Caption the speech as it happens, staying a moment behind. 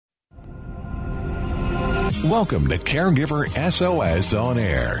Welcome to Caregiver SOS On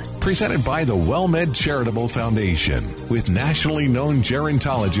Air, presented by the WellMed Charitable Foundation, with nationally known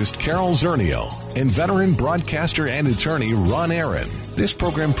gerontologist Carol Zernial and veteran broadcaster and attorney Ron Aaron. This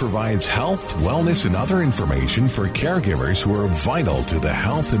program provides health, wellness, and other information for caregivers who are vital to the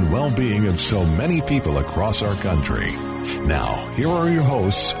health and well-being of so many people across our country. Now, here are your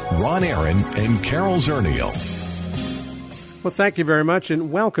hosts, Ron Aaron and Carol Zernial. Well, thank you very much,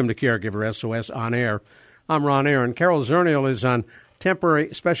 and welcome to Caregiver SOS On Air. I'm Ron Aaron. Carol Zernial is on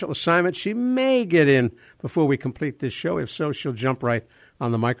temporary special assignment. She may get in before we complete this show. If so, she'll jump right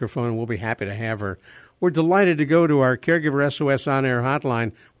on the microphone, and we'll be happy to have her. We're delighted to go to our Caregiver SOS On Air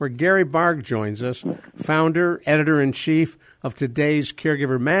hotline, where Gary Barg joins us, founder, editor-in-chief of today's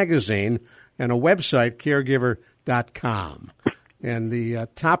Caregiver magazine and a website, caregiver.com. And the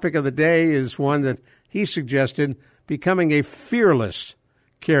topic of the day is one that he suggested, becoming a fearless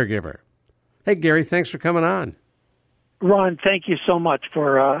caregiver. Hey, Gary, thanks for coming on. Ron, thank you so much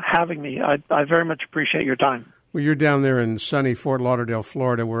for having me. I very much appreciate your time. Well, you're down there in sunny Fort Lauderdale,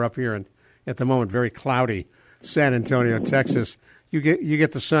 Florida. We're up here in, at the moment, very cloudy San Antonio, Texas. You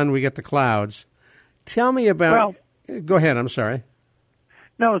get the sun, we get the clouds. Tell me about... Well, go ahead, I'm sorry.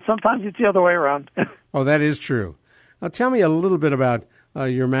 No, sometimes it's the other way around. Oh, that is true. Now, tell me a little bit about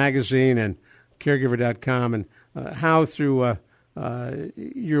your magazine and caregiver.com and how through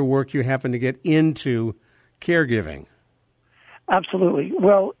your work you happen to get into caregiving. Absolutely.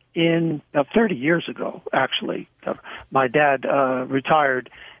 Well, in 30 years ago, actually, my dad retired,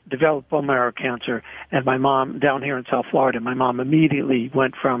 developed bone marrow cancer, and my mom, down here in South Florida, my mom immediately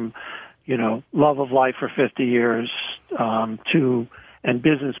went from, love of life for 50 years and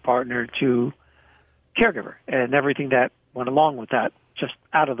business partner to caregiver, and everything that went along with that, just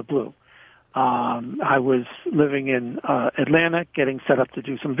out of the blue. I was living in Atlanta, getting set up to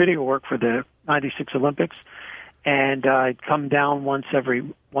do some video work for the '96 Olympics, and I'd come down once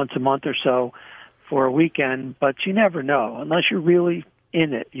a month or so for a weekend. But you never know unless you're really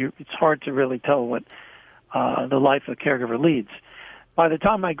in it. It's hard to really tell what the life of a caregiver leads. By the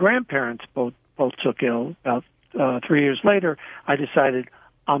time my grandparents both took ill, about 3 years later, I decided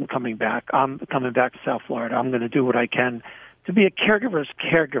I'm coming back. I'm coming back to South Florida. I'm going to do what I can to be a caregiver's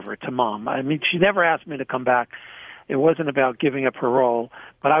caregiver to Mom. I mean, she never asked me to come back. It wasn't about giving up her role,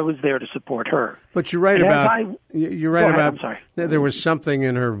 but I was there to support her. But you're right about I'm sorry. There was something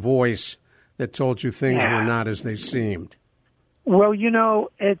in her voice that told you things were not as they seemed. Well,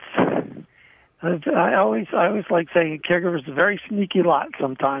 it's I always like saying a caregiver is a very sneaky lot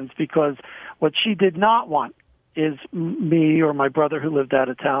sometimes, because what she did not want is me or my brother who lived out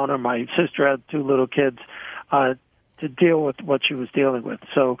of town or my sister had 2 little kids to deal with what she was dealing with.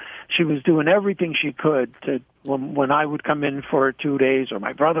 So she was doing everything she could to, when I would come in for 2 days or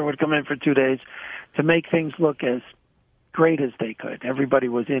my brother would come in for 2 days, to make things look as great as they could. Everybody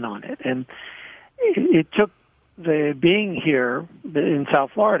was in on it. And it took the being here in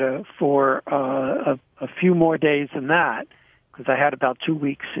South Florida for a few more days than that, because I had about 2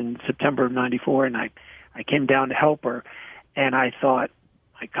 weeks in September of '94, and I came down to help her, and I thought,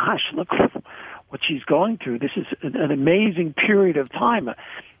 my gosh, look what she's going through. This is an amazing period of time,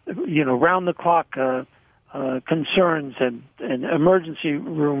 round-the-clock concerns and emergency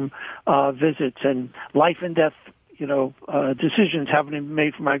room visits and life and death, decisions having been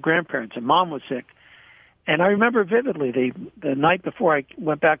made for my grandparents, and Mom was sick. And I remember vividly the night before I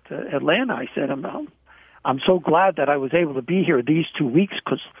went back to Atlanta, I said, I'm so glad that I was able to be here these 2 weeks,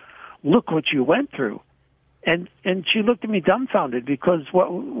 because look what you went through. And she looked at me dumbfounded, because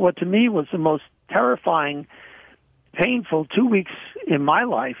what to me was the most terrifying, painful 2 weeks in my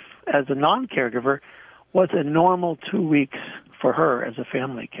life as a non-caregiver was a normal 2 weeks for her as a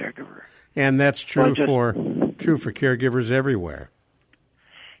family caregiver. And that's true for caregivers everywhere.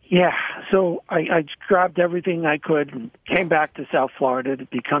 Yeah, so I grabbed everything I could and came back to South Florida to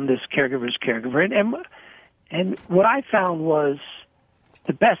become this caregiver's caregiver. And what I found was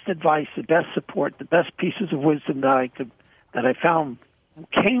the best advice, the best support, the best pieces of wisdom that I found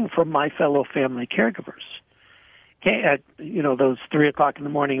came from my fellow family caregivers. At those 3:00 in the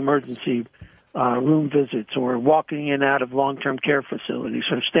morning emergency room visits, or walking in and out of long-term care facilities,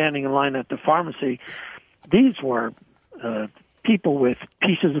 or standing in line at the pharmacy. These were people with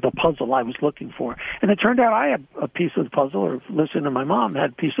pieces of the puzzle I was looking for. And it turned out I had a piece of the puzzle, or listening to my mom,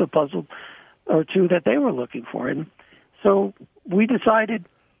 had a piece of the puzzle or two that they were looking for. And so we decided,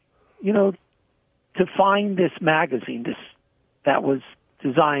 to find this magazine, that was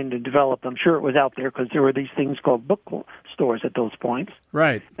designed and developed. I'm sure it was out there because there were these things called book stores at those points.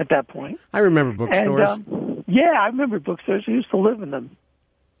 Right. At that point. I remember bookstores. Yeah, I remember bookstores. I used to live in them.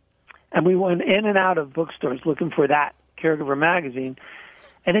 And we went in and out of bookstores looking for that Caregiver magazine,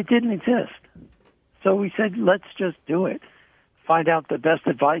 and it didn't exist. So we said, let's just do it. Find out the best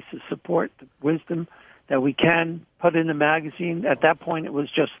advice, the support, the wisdom that we can put in the magazine. At that point, it was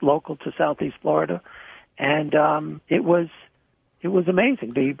just local to Southeast Florida, and it was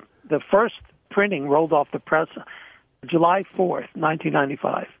amazing. The first printing rolled off the press July 4th,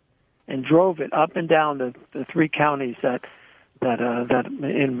 1995, and drove it up and down the three counties that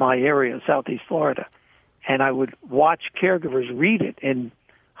in my area, Southeast Florida. And I would watch caregivers read it in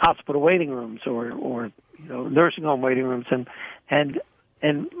hospital waiting rooms or nursing home waiting rooms and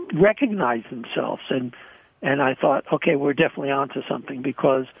recognize themselves. And I thought, okay, we're definitely onto something,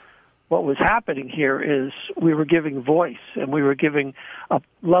 because what was happening here is we were giving voice and we were giving a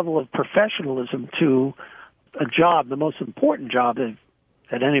level of professionalism to a job, the most important job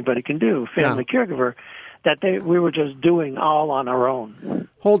that anybody can do, family caregiver, that we were just doing all on our own.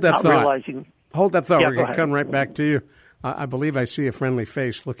 Hold that thought. Hold that thought. Yeah, we're going to come right back to you. I believe I see a friendly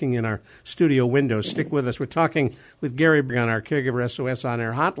face looking in our studio window. Stick with us. We're talking with Gary Barg on our Caregiver SOS On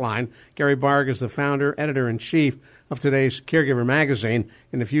Air hotline. Gary Barg is the founder, editor-in-chief of today's Caregiver magazine.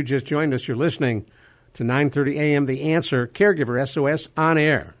 And if you just joined us, you're listening to 9:30 a.m. The Answer, Caregiver SOS On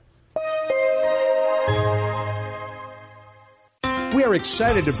Air. We are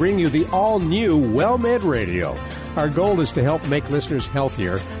excited to bring you the all-new WellMed Radio. Our goal is to help make listeners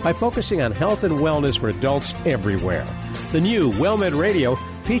healthier by focusing on health and wellness for adults everywhere. The new WellMed Radio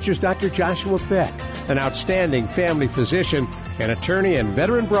features Dr. Joshua Beck, an outstanding family physician, and attorney and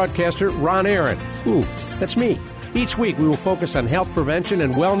veteran broadcaster Ron Aaron. Ooh, that's me. Each week we will focus on health prevention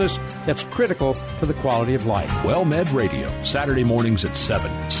and wellness that's critical to the quality of life. WellMed Radio, Saturday mornings at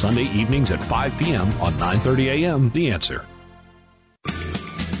 7, Sunday evenings at 5 p.m. on 9:30 a.m. The Answer.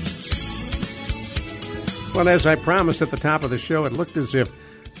 Well, as I promised at the top of the show, it looked as if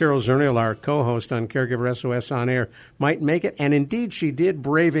Carol Zernial, our co-host on Caregiver SOS On Air, might make it. And indeed, she did,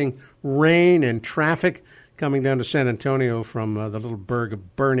 braving rain and traffic coming down to San Antonio from the little burg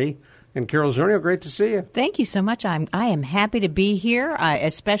of Bernie. And Carol Zernial, great to see you. Thank you so much. I am happy to be here.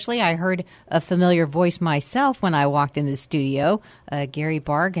 Especially, I heard a familiar voice myself when I walked in the studio. Gary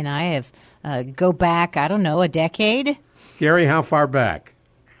Barg and I have go back, I don't know, a decade. Gary, how far back?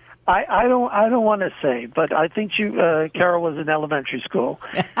 I don't want to say, but I think Carol was in elementary school.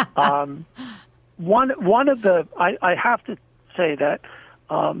 One of the I have to say that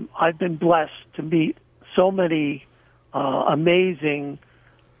I've been blessed to meet so many amazing,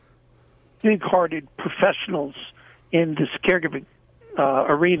 big-hearted professionals in this caregiving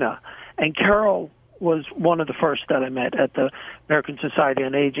arena, and Carol was one of the first that I met at the American Society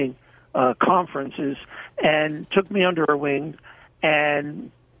on Aging conferences, and took me under her wing, and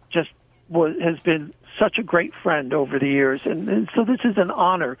just has been such a great friend over the years. And so this is an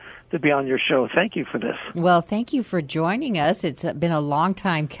honor to be on your show. Thank you for this. Well, thank you for joining us. It's been a long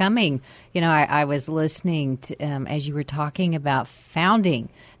time coming. You know, I was listening to, as you were talking about founding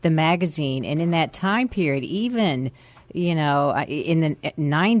the magazine, and in that time period, even, you know, in the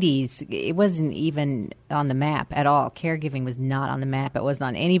 90s, it wasn't even on the map at all. Caregiving was not on the map. It wasn't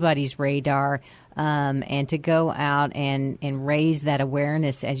on anybody's radar. And to go out and raise that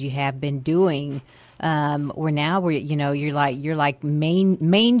awareness as you have been doing, you're like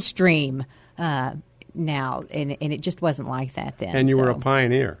mainstream now, and it just wasn't like that then. And you were a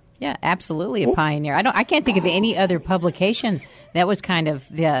pioneer. Yeah, absolutely a pioneer. I can't think of any other publication that was kind of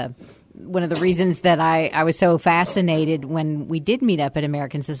one of the reasons that I was so fascinated when we did meet up at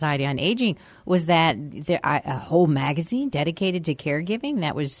American Society on Aging was that a whole magazine dedicated to caregiving.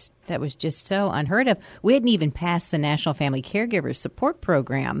 That was just so unheard of. We hadn't even passed the National Family Caregivers Support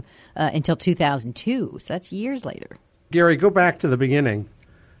Program until 2002, so that's years later. Gary, go back to the beginning.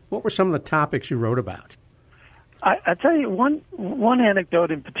 What were some of the topics you wrote about? I tell you one anecdote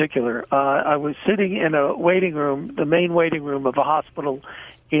in particular. I was sitting in a waiting room, the main waiting room of a hospital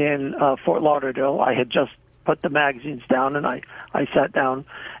in Fort Lauderdale. I had just put the magazines down, and I sat down,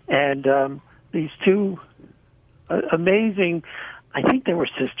 and these two amazing, I think they were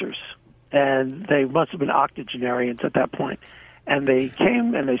sisters, and they must have been octogenarians at that point. And they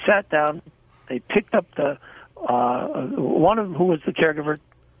came and they sat down. They picked up the one of them, who was the caregiver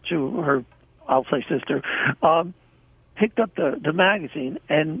to her, I'll say sister, picked up the magazine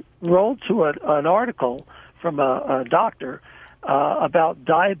and rolled to an article from a doctor about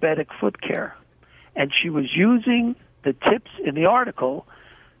diabetic foot care. And she was using the tips in the article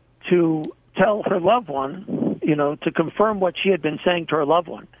to tell her loved one, you know, to confirm what she had been saying to her loved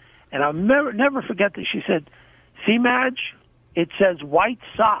one. And I'll never forget that. She said, "See, Madge, it says white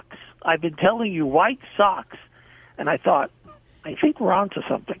socks. I've been telling you white socks." And I thought, I think we're onto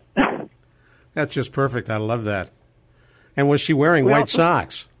something. That's just perfect. I love that. And was she wearing white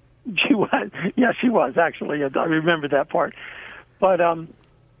socks? She was. Yeah, she was, actually. I remember that part. But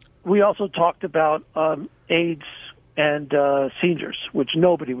we also talked about AIDS and seniors, which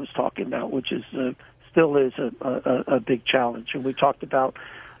nobody was talking about, which is still is a big challenge. And we talked about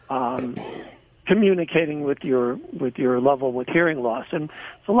communicating with your loved one with hearing loss. And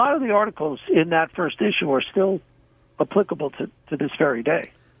so a lot of the articles in that first issue are still applicable to this very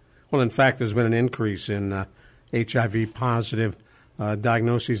day. Well, in fact, there's been an increase in HIV-positive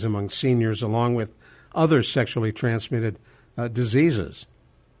diagnoses among seniors, along with other sexually transmitted diseases.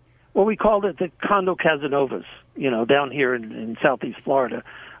 Well, we called it the condo Casanovas, down here in southeast Florida,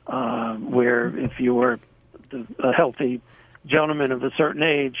 where if you were a healthy gentleman of a certain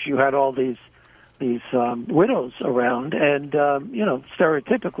age, you had all these widows around, and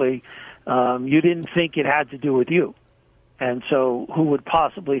stereotypically, you didn't think it had to do with you. And so who would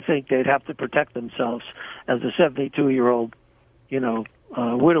possibly think they'd have to protect themselves as a 72-year-old,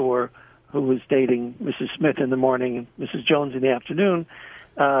 widower who was dating Mrs. Smith in the morning and Mrs. Jones in the afternoon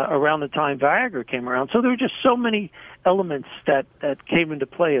around the time Viagra came around. So there were just so many elements that came into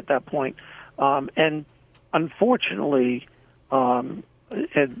play at that point. And unfortunately, the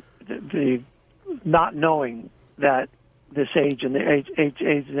not knowing that this age and the AIDS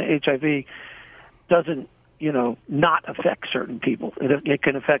and the HIV doesn't, not affect certain people. It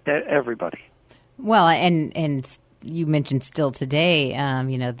can affect everybody. Well, and you mentioned still today,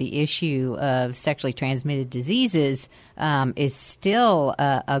 the issue of sexually transmitted diseases is still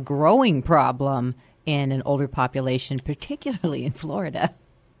a growing problem in an older population, particularly in Florida.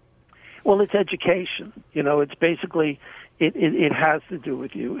 Well, it's education. It's basically, it has to do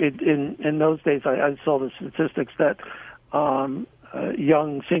with you. In those days, I saw the statistics that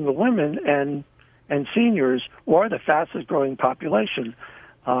young single women and seniors were the fastest growing population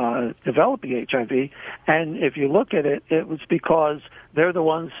developing HIV. And if you look at it, it was because they're the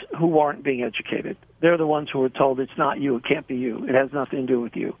ones who aren't being educated. They're the ones who were told it's not you, it can't be you, it has nothing to do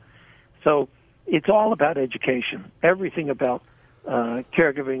with you. So it's all about education. Everything about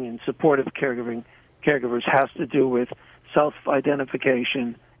caregiving and supportive caregivers has to do with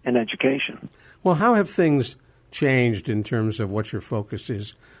self-identification and education. Well, how have things changed in terms of what your focus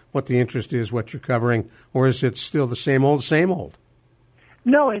is, what the interest is, what you're covering, or is it still the same old, same old?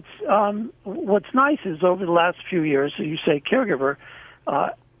 No, it's what's nice is over the last few years, so you say caregiver,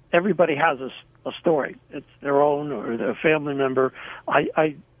 everybody has a story. It's their own or their family member.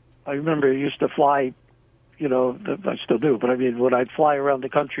 I remember I used to fly, I still do, but I mean when I'd fly around the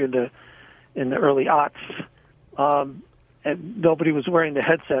country in the early aughts, and nobody was wearing the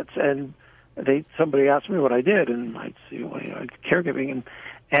headsets, and somebody asked me what I did, and I'd say, caregiving,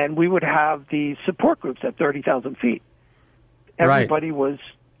 and we would have the support groups at 30,000 feet. Everybody was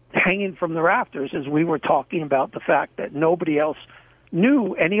hanging from the rafters as we were talking about the fact that nobody else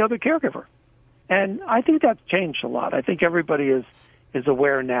knew any other caregiver. And I think that's changed a lot. I think everybody is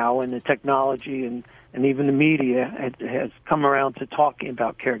aware now, and the technology and even the media has come around to talking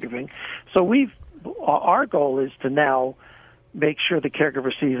about caregiving. So our goal is to now make sure the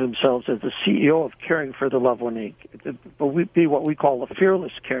caregiver sees themselves as the CEO of Caring for the Loved One Inc. But be what we call a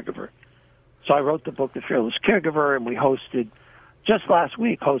fearless caregiver. So I wrote the book, The Fearless Caregiver, and we just last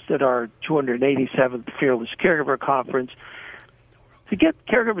week, hosted our 287th Fearless Caregiver Conference. To get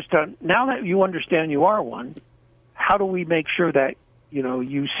caregivers done, now that you understand you are one, how do we make sure that,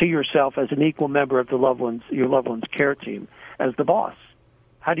 you see yourself as an equal member of your loved one's care team, as the boss?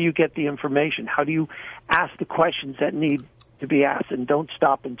 How do you get the information? How do you ask the questions that need to be asked, and don't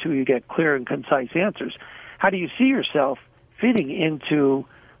stop until you get clear and concise answers? How do you see yourself fitting into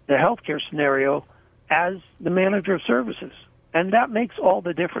the healthcare scenario as the manager of services? And that makes all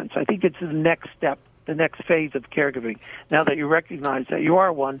the difference. I think it's the next step, the next phase of caregiving. Now that you recognize that you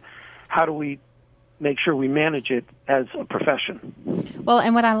are one, how do we make sure we manage it as a profession? Well,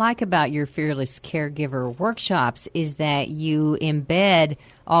 and what I like about your Fearless Caregiver workshops is that you embed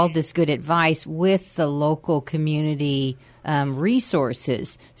all this good advice with the local community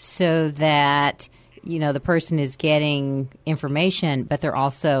resources so that the person is getting information, but they're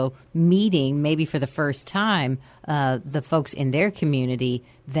also meeting, maybe for the first time, the folks in their community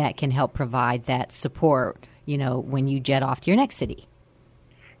that can help provide that support, when you jet off to your next city.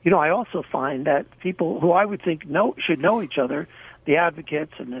 I also find that people who I would think should know each other, the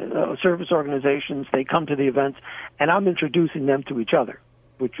advocates and the service organizations, they come to the events, and I'm introducing them to each other,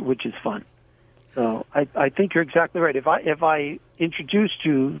 which is fun. So I think you're exactly right. If I introduced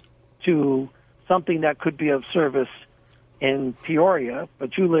you to something that could be of service in Peoria,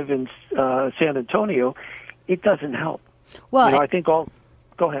 but you live in San Antonio, it doesn't help. Well, I think all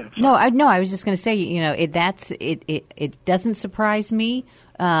Go ahead. No, I was just going to say, it doesn't surprise me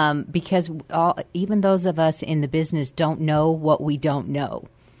because even those of us in the business don't know what we don't know.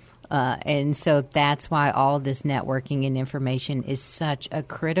 And so that's why all of this networking and information is such a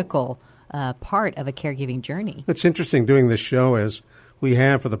critical part of a caregiving journey. It's interesting doing this show as we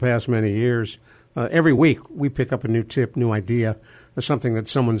have for the past many years. Every week we pick up a new tip, new idea, something that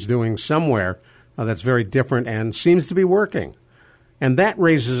someone's doing somewhere that's very different and seems to be working. And that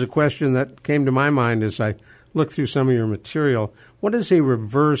raises a question that came to my mind as I looked through some of your material. What is a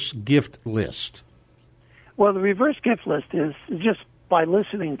reverse gift list? Well, the reverse gift list is just by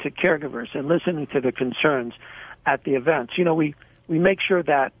listening to caregivers and listening to the concerns at the events. We make sure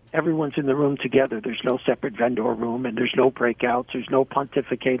that everyone's in the room together. There's no separate vendor room, and there's no breakouts. There's no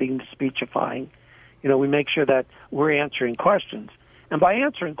pontificating, speechifying. We make sure that we're answering questions. And by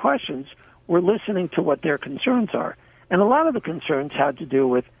answering questions, we're listening to what their concerns are. And a lot of the concerns had to do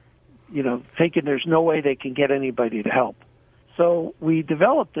with, thinking there's no way they can get anybody to help. So we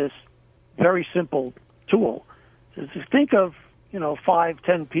developed this very simple tool. To think of, 5,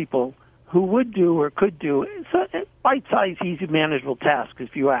 10 people who would do or could do a bite-sized, easy, manageable task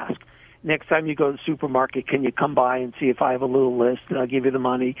if you ask. Next time you go to the supermarket, can you come by and see if I have a little list and I'll give you the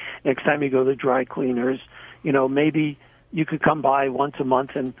money? Next time you go to the dry cleaners, maybe you could come by once a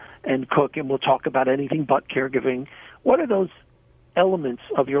month and cook, and we'll talk about anything but caregiving. What are those elements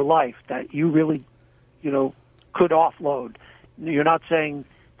of your life that you really, could offload? You're not saying,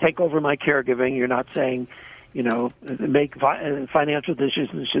 take over my caregiving. You're not saying, make financial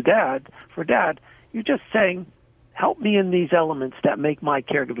decisions for dad. You're just saying, help me in these elements that make my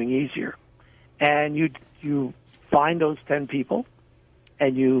caregiving easier. And you find those 10 people,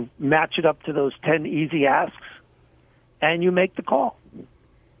 and you match it up to those 10 easy asks, and you make the call.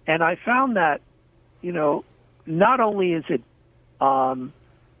 And I found that, not only is it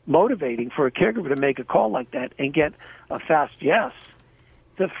motivating for a caregiver to make a call like that and get a fast yes,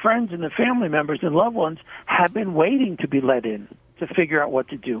 the friends and the family members and loved ones have been waiting to be let in to figure out what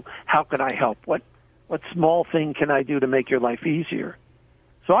to do. How can I help? What small thing can I do to make your life easier?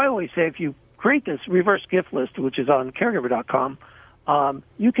 So I always say if you create this reverse gift list, which is on caregiver.com,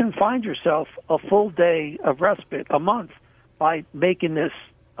 you can find yourself a full day of respite a month by making this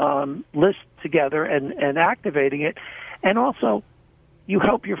list together and activating it. And also, you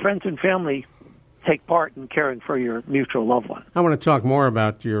help your friends and family take part in caring for your mutual loved one. I want to talk more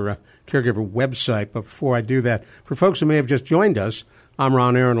about your caregiver website, but before I do that, for folks who may have just joined us, I'm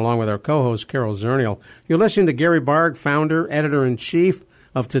Ron Aaron, along with our co-host, Carol Zernial. You're listening to Gary Barg, founder, editor-in-chief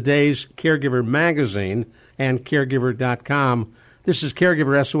of today's Caregiver magazine and caregiver.com. This is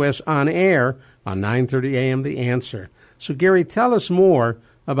Caregiver SOS on air on 9:30 a.m. The Answer. So, Gary, tell us more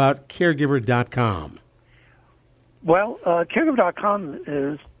about caregiver.com. Well, caregiver.com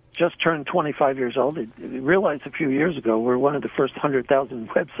is just turned 25 years old. It realized a few years ago we're one of the first 100,000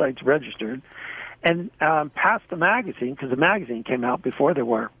 websites registered. And past the magazine, because the magazine came out before there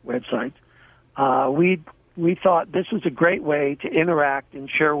were websites, we thought this was a great way to interact and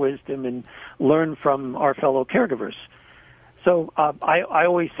share wisdom and learn from our fellow caregivers. So I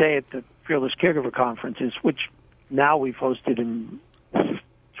always say at the Fearless Caregiver Conferences, which now we've hosted in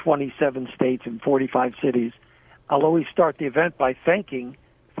 27 states and 45 cities, I'll always start the event by thanking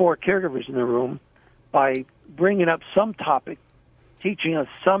 4 caregivers in the room by bringing up some topic, teaching us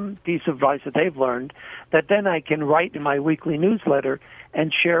some piece of advice that they've learned that then I can write in my weekly newsletter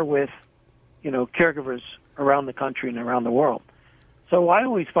and share with, caregivers around the country and around the world. So I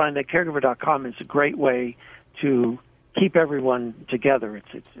always find that caregiver.com is a great way to keep everyone together.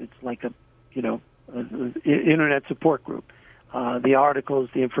 It's like a internet support group. The articles,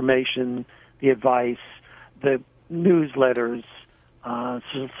 the information, the advice, the newsletters,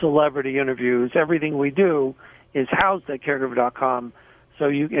 celebrity interviews, everything we do is housed at caregiver.com, so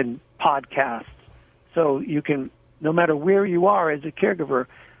you can podcasts. So you can, no matter where you are as a caregiver,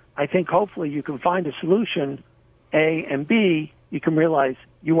 I think hopefully you can find a solution, A, and B, you can realize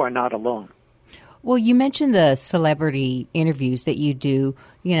you are not alone. Well, you mentioned the celebrity interviews that you do.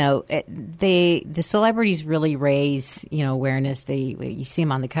 The celebrities really raise, awareness. You see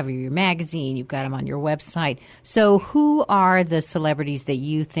them on the cover of your magazine. You've got them on your website. So who are the celebrities that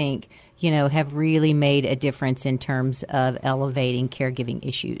you think, have really made a difference in terms of elevating caregiving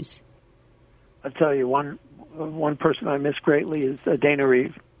issues? I'll tell you, one person I miss greatly is Dana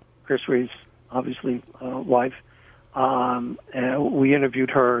Reeve, Chris Reeve's, obviously, wife. We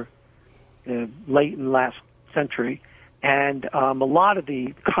interviewed her late in last century, and a lot of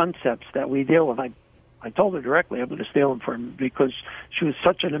the concepts that we deal with, I told her directly I'm going to steal them from her because she was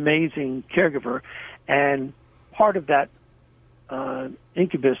such an amazing caregiver, and part of that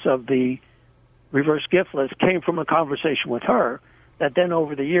incubus of the reverse gift list came from a conversation with her that then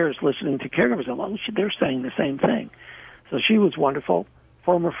over the years, listening to caregivers, they're saying the same thing. So she was wonderful.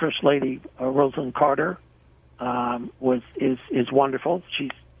 Former First Lady Rosalind Carter is wonderful. She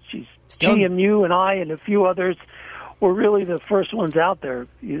and you and I and a few others were really the first ones out there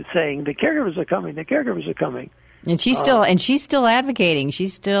saying the caregivers are coming. The caregivers are coming. And she's still advocating.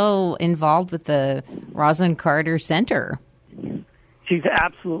 She's still involved with the Rosalind Carter Center. She's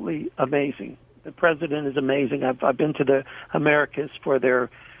absolutely amazing. The president is amazing. I've been to the Americas for their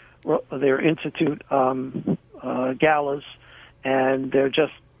institute galas, and they're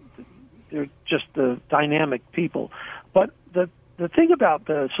just the dynamic people. But the thing about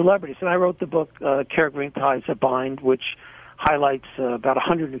the celebrities, and I wrote the book Caregiving Ties That Bind, which highlights about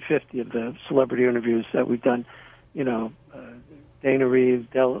 150 of the celebrity interviews that we've done. Dana Reeves,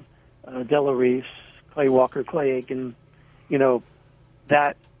 Della Reese, Clay Walker, Clay Aiken,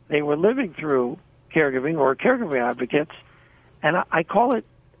 that they were living through caregiving or caregiving advocates, and I call it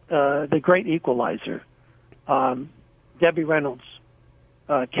the great equalizer. Debbie Reynolds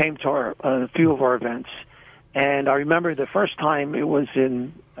came to a few of our events, and I remember the first time it was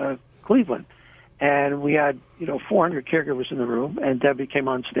in Cleveland, and we had 400 caregivers in the room, and Debbie came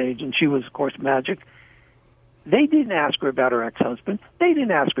on stage, and she was, of course, magic. They didn't ask her about her ex-husband. They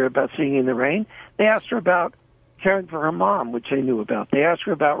didn't ask her about Singing in the Rain. They asked her about caring for her mom, which they knew about. They asked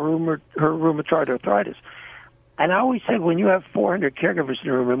her about her rheumatoid arthritis. And I always said, when you have 400 caregivers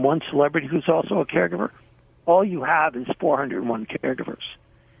in the room and one celebrity who's also a caregiver, all you have is 401 caregivers.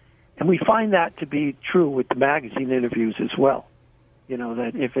 And we find that to be true with the magazine interviews as well.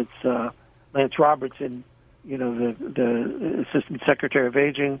 That if it's Lance Robertson, the Assistant Secretary of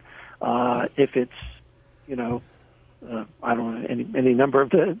Aging, if it's, I don't know, any number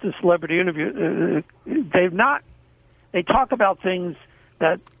of the celebrity interviews, they talk about things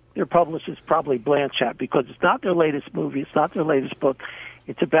that their publishers probably blanch at because it's not their latest movie, it's not their latest book.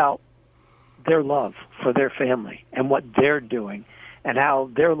 It's about their love for their family and what they're doing and how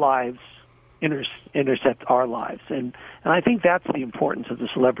their lives intersect our lives. And I think that's the importance of the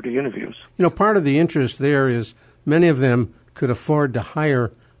celebrity interviews. Part of the interest there is many of them could afford to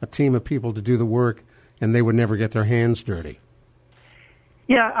hire a team of people to do the work, and they would never get their hands dirty.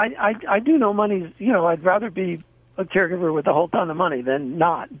 Yeah, I do know money's, I'd rather be a caregiver with a whole ton of money than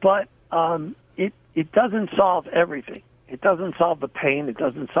not. But it doesn't solve everything. It doesn't solve the pain. It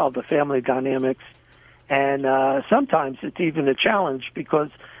doesn't solve the family dynamics. And sometimes it's even a challenge because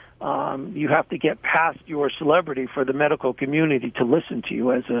you have to get past your celebrity for the medical community to listen to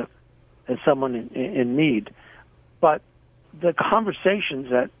you as someone in need. But the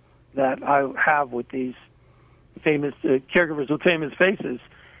conversations that I have with these famous caregivers with famous faces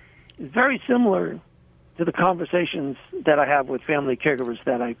is very similar to the conversations that I have with family caregivers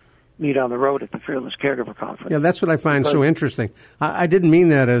that I meet on the road at the Fearless Caregiver Conference. Yeah, that's what I find so interesting. I didn't mean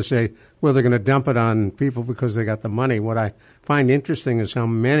that as they're going to dump it on people because they got the money. What I find interesting is how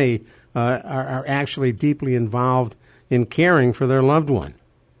many are actually deeply involved in caring for their loved one.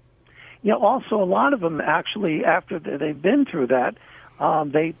 Also a lot of them actually, after they've been through that,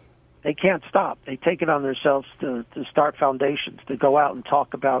 they can't stop. They take it on themselves to start foundations, to go out and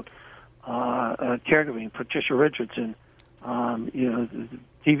talk about caregiving. Patricia Richardson, the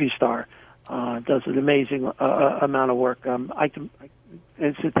TV star, does an amazing amount of work. I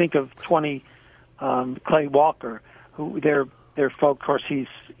to think of 20 Clay Walker, who they're folk. Of course, he's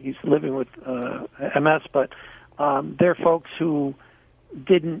living with MS, but they're folks who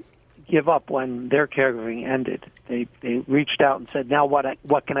didn't give up when their caregiving ended. They reached out and said, "Now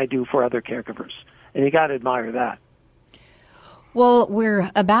what can I do for other caregivers?" And you got to admire that. Well,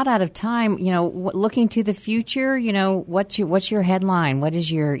 we're about out of time. Looking to the future, what's your headline? What is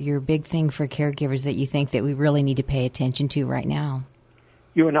your big thing for caregivers that you think that we really need to pay attention to right now?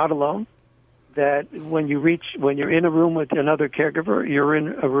 You are not alone. That when you're in a room with another caregiver, you're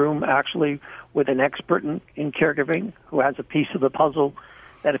in a room actually with an expert in caregiving who has a piece of the puzzle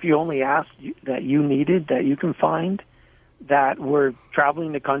that if you only asked that you needed, that you can find. That we're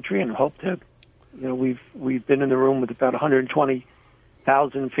traveling the country and hope to. We've been in the room with about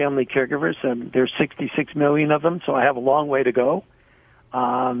 120,000 family caregivers, and there's 66 million of them, so I have a long way to go.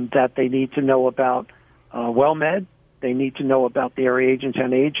 That they need to know about WellMed, they need to know about the area agents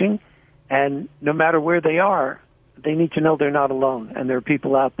on aging, and no matter where they are, they need to know they're not alone, and there are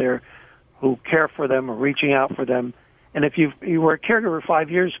people out there who care for them or reaching out for them. And if you were a caregiver 5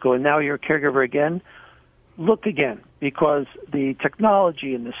 years ago and now you're a caregiver again, look again, because the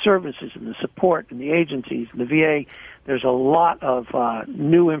technology and the services and the support and the agencies and the VA, there's a lot of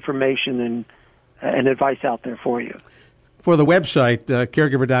new information and advice out there for you. for the website,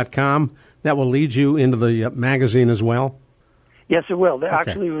 caregiver.com. That will lead you into the magazine as well? Yes, it will. Okay.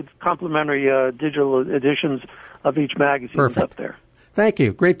 Actually, with complimentary digital editions of each magazine Perfect. up there. Thank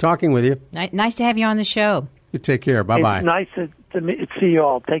you. Great talking with you. Nice to have you on the show. You take care. Bye-bye. It's nice to see you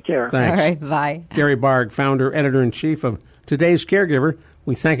all. Take care. Thanks. All right, bye. Gary Barg, founder, editor-in-chief of Today's Caregiver.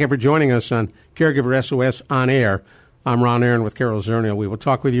 We thank him for joining us on Caregiver SOS On Air. I'm Ron Aaron with Carol Zernial. We will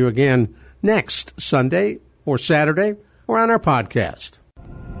talk with you again next Sunday or Saturday or on our podcast.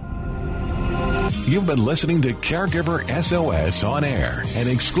 You've been listening to Caregiver SOS On Air, an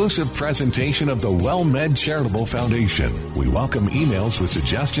exclusive presentation of the WellMed Charitable Foundation. We welcome emails with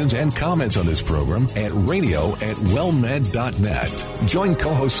suggestions and comments on this program at radio@wellmed.net. Join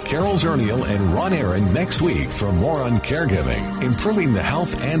co-hosts Carol Zernial and Ron Aaron next week for more on caregiving, improving the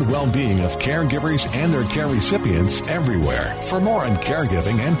health and well-being of caregivers and their care recipients everywhere. For more on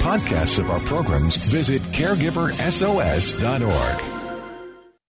caregiving and podcasts of our programs, visit caregiversos.org.